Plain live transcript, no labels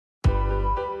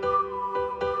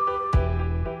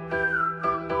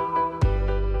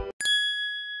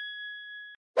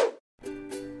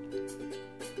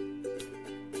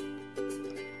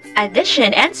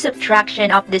Addition and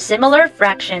subtraction of dissimilar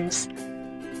fractions.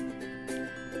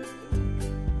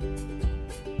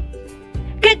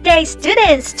 Good day,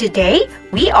 students! Today,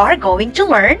 we are going to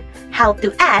learn how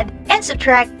to add and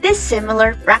subtract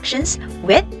dissimilar fractions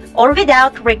with or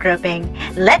without regrouping.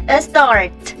 Let us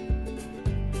start!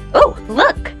 Oh,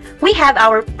 look! We have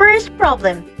our first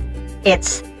problem.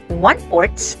 It's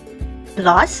 1/4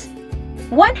 plus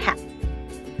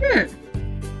 1/2.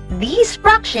 These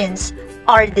fractions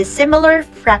are dissimilar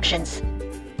fractions.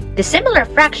 Dissimilar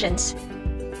fractions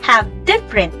have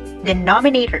different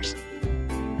denominators.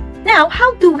 Now,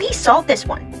 how do we solve this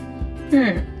one?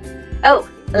 Oh,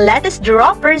 let us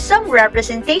draw first some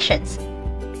representations.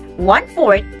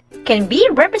 1/4 can be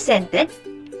represented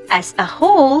as a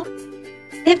whole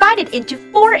divided into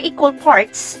 4 equal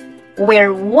parts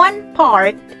where one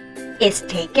part is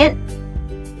taken,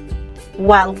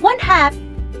 while 1/2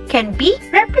 can be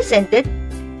represented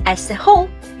as a whole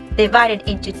divided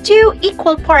into 2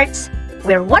 equal parts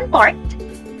where one part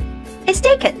is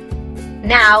taken.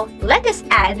 Now, let us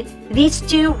add these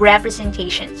two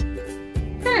representations.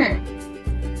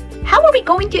 How are we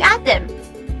going to add them?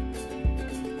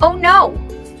 Oh no!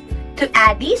 To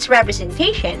add these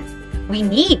representations, we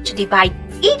need to divide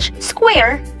each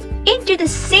square into the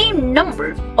same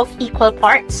number of equal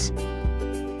parts.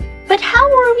 But how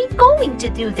are we going to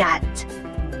do that?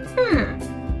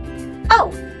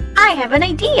 Oh, I have an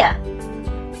idea.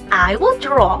 I will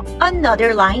draw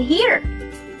another line here.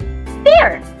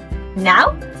 There!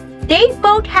 Now, they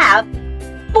both have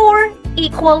 4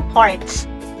 equal parts.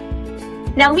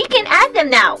 Now we can add them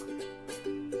now.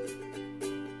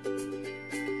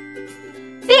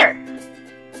 There!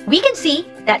 We can see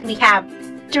that we have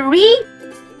 3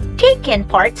 taken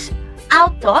parts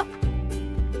out of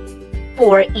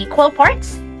 4 equal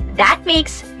parts. That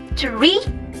makes 3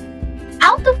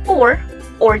 out of 4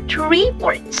 or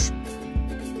 3/4.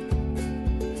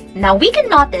 Now we can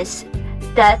notice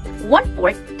that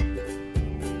 1/4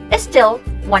 is still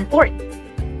 1/4,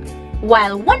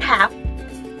 while 1/2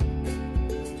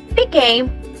 became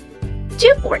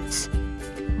 2/4.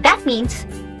 That means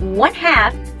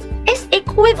 1/2 is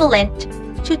equivalent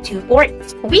to 2/4.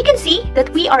 We can see that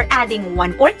we are adding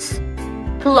 1/4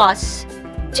 plus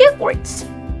 2/4,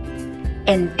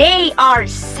 and they are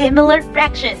similar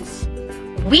fractions.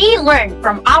 We learned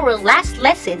from our last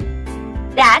lesson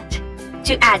that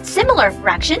to add similar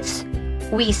fractions,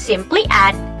 we simply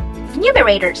add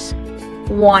numerators.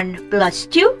 1 plus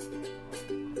 2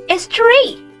 is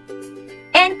 3,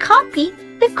 and copy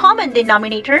the common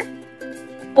denominator,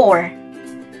 4.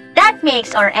 That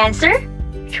makes our answer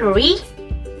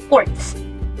 3/4.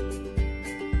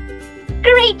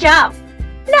 Great job!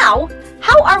 Now,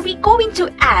 how are we going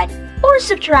to add or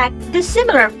subtract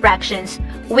dissimilar fractions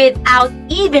without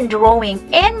even drawing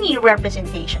any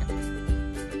representation?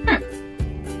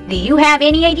 Do you have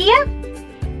any idea?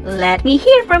 Let me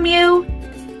hear from you.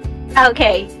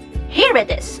 Okay, here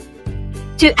it is.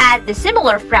 To add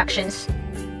dissimilar fractions,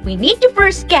 we need to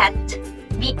first get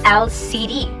the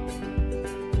LCD.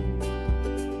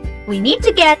 We need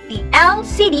to get the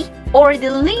LCD, or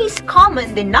the least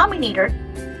common denominator,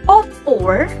 of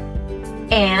 4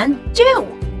 and 2.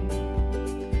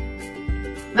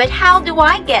 But how do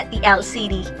I get the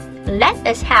LCD? Let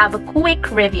us have a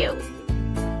quick review.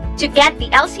 To get the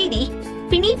LCD,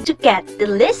 we need to get the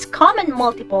least common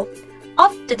multiple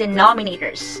of the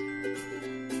denominators.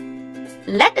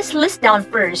 Let us list down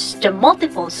first the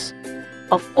multiples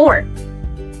of 4.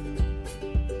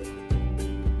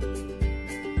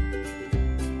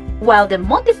 While the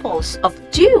multiples of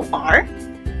 2 are,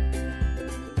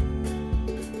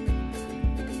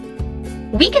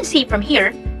 we can see from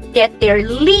here that their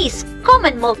least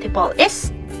common multiple is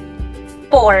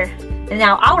 4.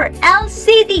 Now our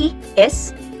LCD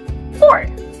is 4.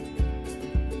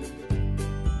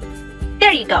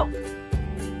 There you go.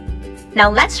 Now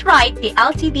let's write the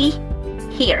LCD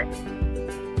here.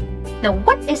 Now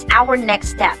what is our next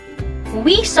step?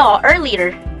 We saw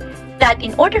earlier that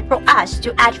in order for us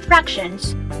to add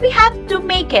fractions, we have to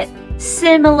make it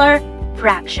similar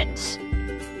fractions.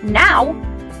 Now,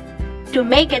 to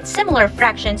make it similar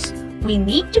fractions, we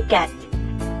need to get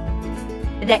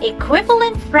the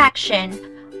equivalent fraction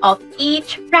of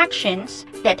each fractions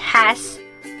that has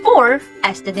 4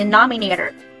 as the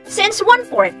denominator. Since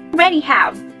 1/4 already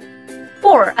have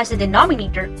 4 as the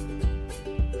denominator,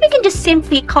 we can just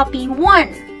simply copy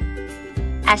 1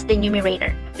 as the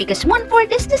numerator, because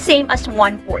 1/4 is the same as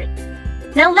 1/4.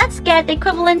 Now let's get the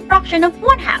equivalent fraction of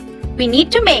 1/2. We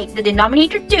need to make the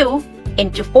denominator 2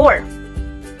 into 4.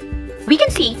 We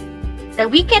can see that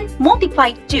we can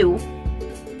multiply 2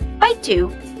 by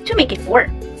 2 to make it 4.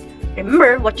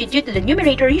 Remember, what you do to the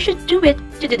numerator, you should do it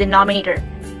to the denominator,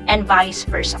 and vice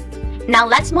versa. Now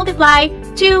let's multiply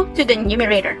 2 to the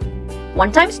numerator.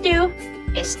 1 times 2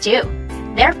 is 2.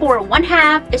 Therefore,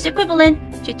 1/2 is equivalent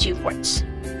to 2/4.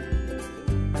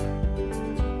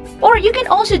 Or you can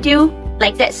also do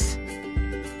like this.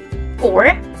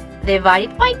 4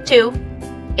 divided by 2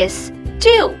 is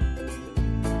 2.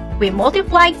 We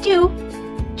multiply 2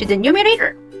 to the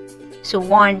numerator. So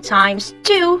 1 times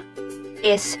 2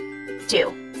 is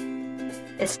 2.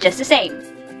 It's just the same.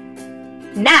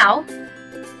 Now,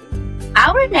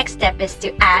 our next step is to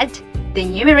add the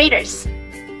numerators.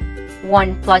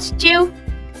 1 plus 2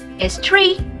 is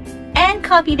 3, and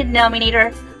copy the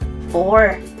denominator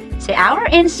 4. So our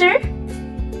answer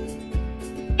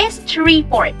is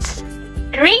 3/4.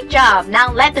 Great job!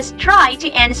 Now let us try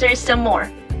to answer some more.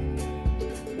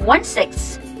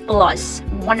 1/6 plus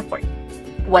 1/4.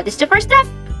 What is the first step?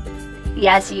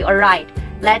 Yes, you are right.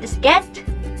 Let us get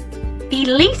the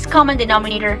least common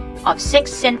denominator of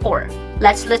 6 and 4.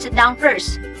 Let's list it down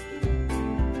first.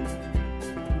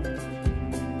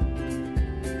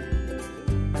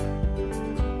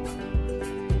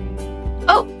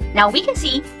 Oh, now we can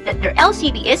see that their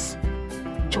LCD is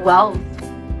 12.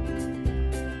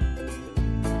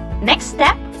 Next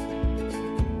step,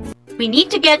 we need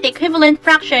to get the equivalent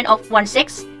fraction of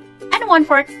 1/6 and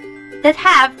 1/4 that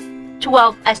have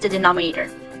 12 as the denominator.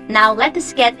 Now let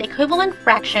us get the equivalent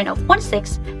fraction of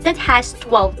 1/6 that has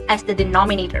 12 as the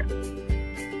denominator.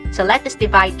 So let us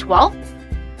divide 12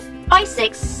 by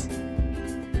 6.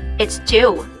 It's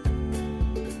 2.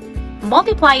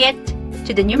 Multiply it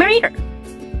to the numerator.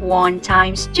 1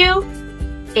 times 2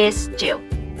 is 2.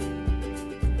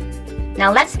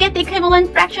 Now let's get the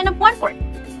equivalent fraction of 1/4.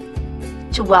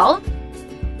 12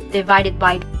 divided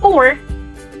by 4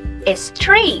 is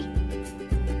 3.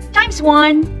 Times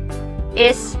 1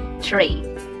 is 3.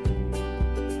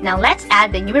 Now let's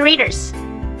add the numerators.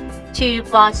 2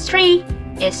 plus 3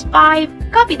 is 5.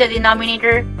 Copy the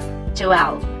denominator,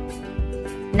 12.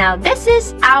 Now this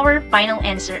is our final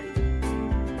answer.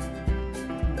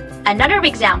 Another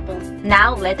example.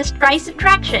 Now let us try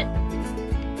subtraction.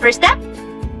 First step?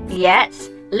 Yes.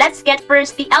 Let's get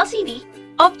first the LCD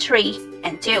of 3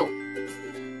 and 2.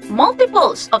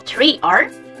 Multiples of 3 are?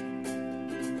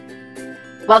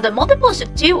 Well, the multiples of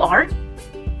 2 are?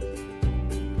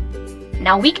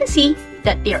 Now we can see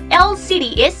that their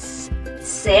LCD is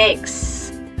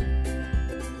 6.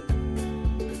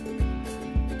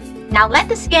 Now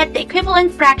let us get the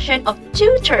equivalent fraction of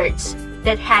 2/3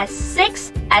 that has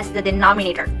 6 as the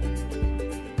denominator.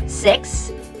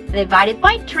 6 divided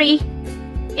by 3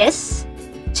 is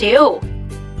 2.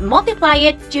 Multiply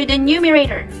it to the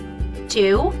numerator.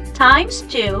 2 times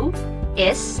 2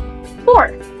 is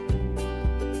 4.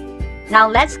 Now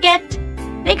let's get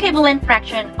the equivalent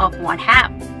fraction of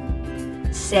 1/2.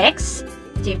 6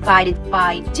 divided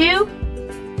by 2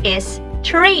 is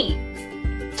 3.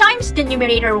 Times the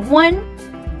numerator 1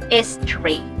 is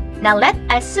 3. Now let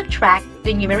us subtract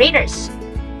the numerators.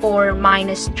 4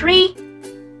 minus 3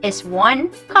 is 1.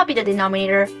 Copy the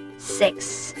denominator,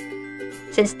 6.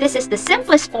 Since this is the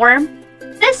simplest form,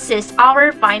 this is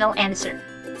our final answer.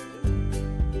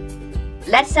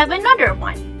 Let's have another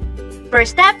one.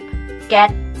 First step,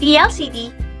 get the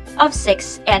LCD of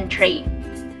 6 and 3.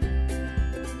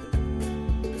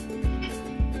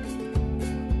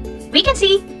 We can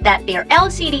see that their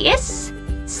LCD is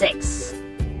 6.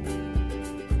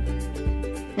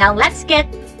 Now let's get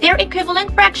their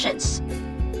equivalent fractions.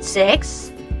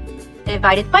 6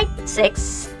 divided by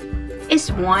 6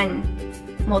 is 1.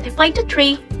 Multiplied to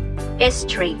 3 is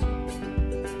 3.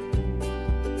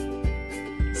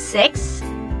 6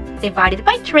 divided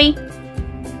by 3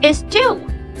 is 2.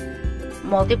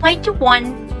 Multiplied to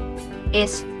 1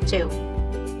 is 2.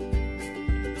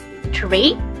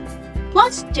 3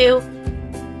 plus 2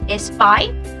 is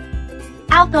 5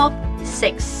 out of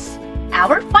 6.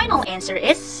 Our final answer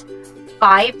is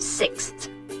 5/6.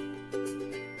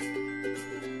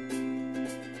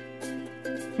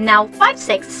 Now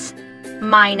 5/6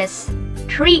 minus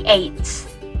 3/8.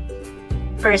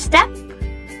 First step,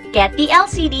 get the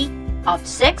LCD of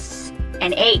 6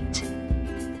 and 8.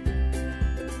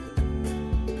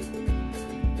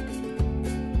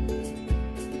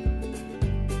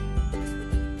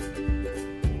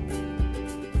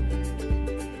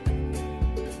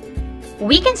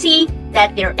 We can see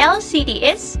that their LCD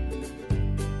is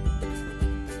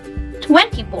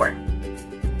 24.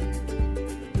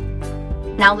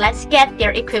 Now let's get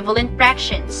their equivalent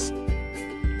fractions.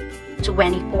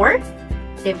 24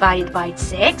 divided by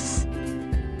 6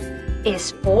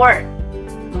 is 4.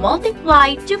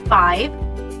 Multiplied to 5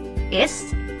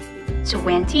 is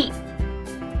 20.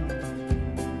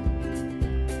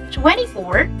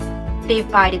 24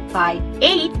 divided by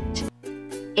 8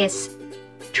 is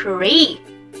 3.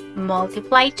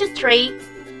 Multiplied to 3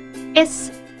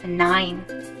 is 9.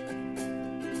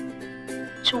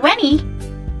 20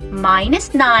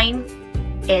 minus 9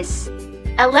 is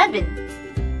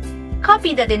 11.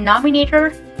 Copy the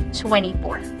denominator,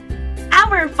 24.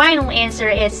 Our final answer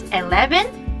is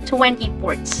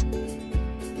 11/24.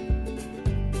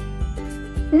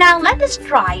 Now let us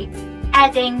try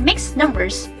adding mixed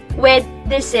numbers with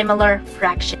dissimilar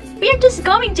fraction. We are just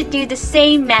going to do the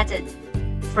same method.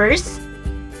 First,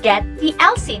 get the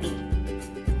LCD.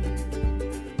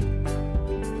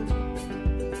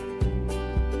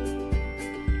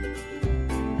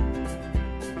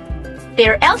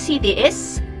 Their LCD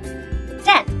is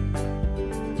 10.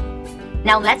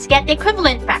 Now let's get the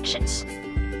equivalent fractions.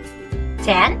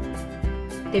 10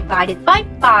 divided by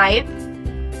 5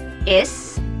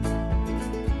 is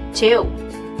 2.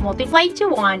 Multiplied to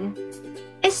 1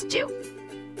 is 2.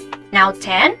 Now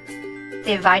 10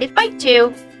 divided by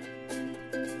 2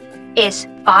 is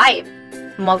 5.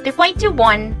 Multiplied to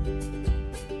 1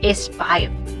 is 5.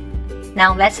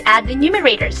 Now let's add the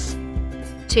numerators.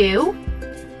 2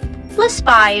 plus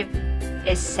 5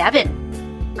 is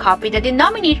 7. Copy the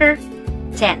denominator,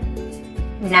 10.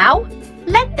 Now,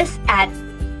 let us add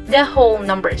the whole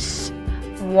numbers.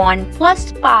 1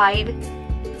 plus 5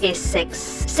 is 6.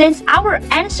 Since our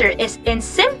answer is in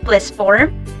simplest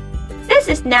form, this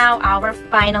is now our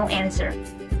final answer.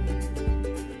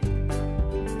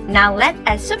 Now let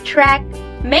us subtract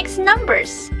mixed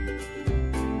numbers.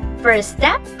 First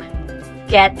step,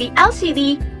 get the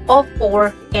LCD of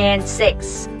 4 and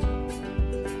 6.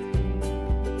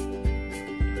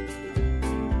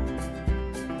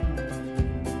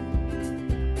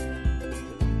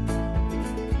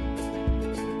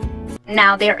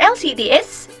 Now their LCD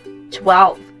is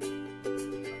 12.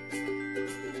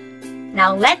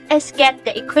 Now let us get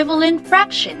the equivalent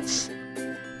fractions.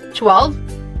 12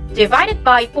 divided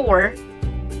by 4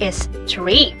 is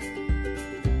 3.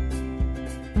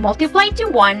 Multiplied to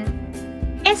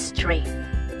 1 is 3.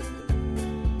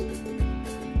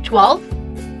 12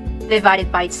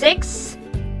 divided by 6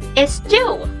 is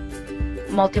 2.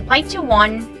 Multiplied to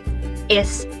 1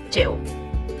 is 2.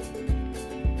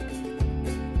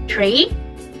 3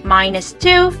 minus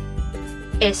 2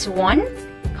 is 1.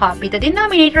 Copy the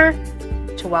denominator,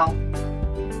 12.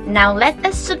 Now let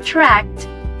us subtract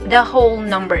the whole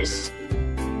numbers.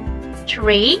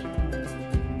 3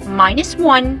 minus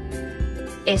 1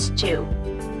 is 2.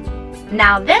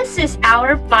 Now this is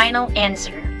our final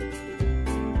answer.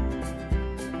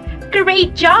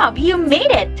 Great job! You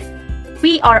made it!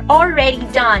 We are already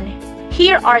done.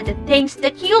 Here are the things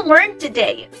that you learned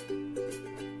today.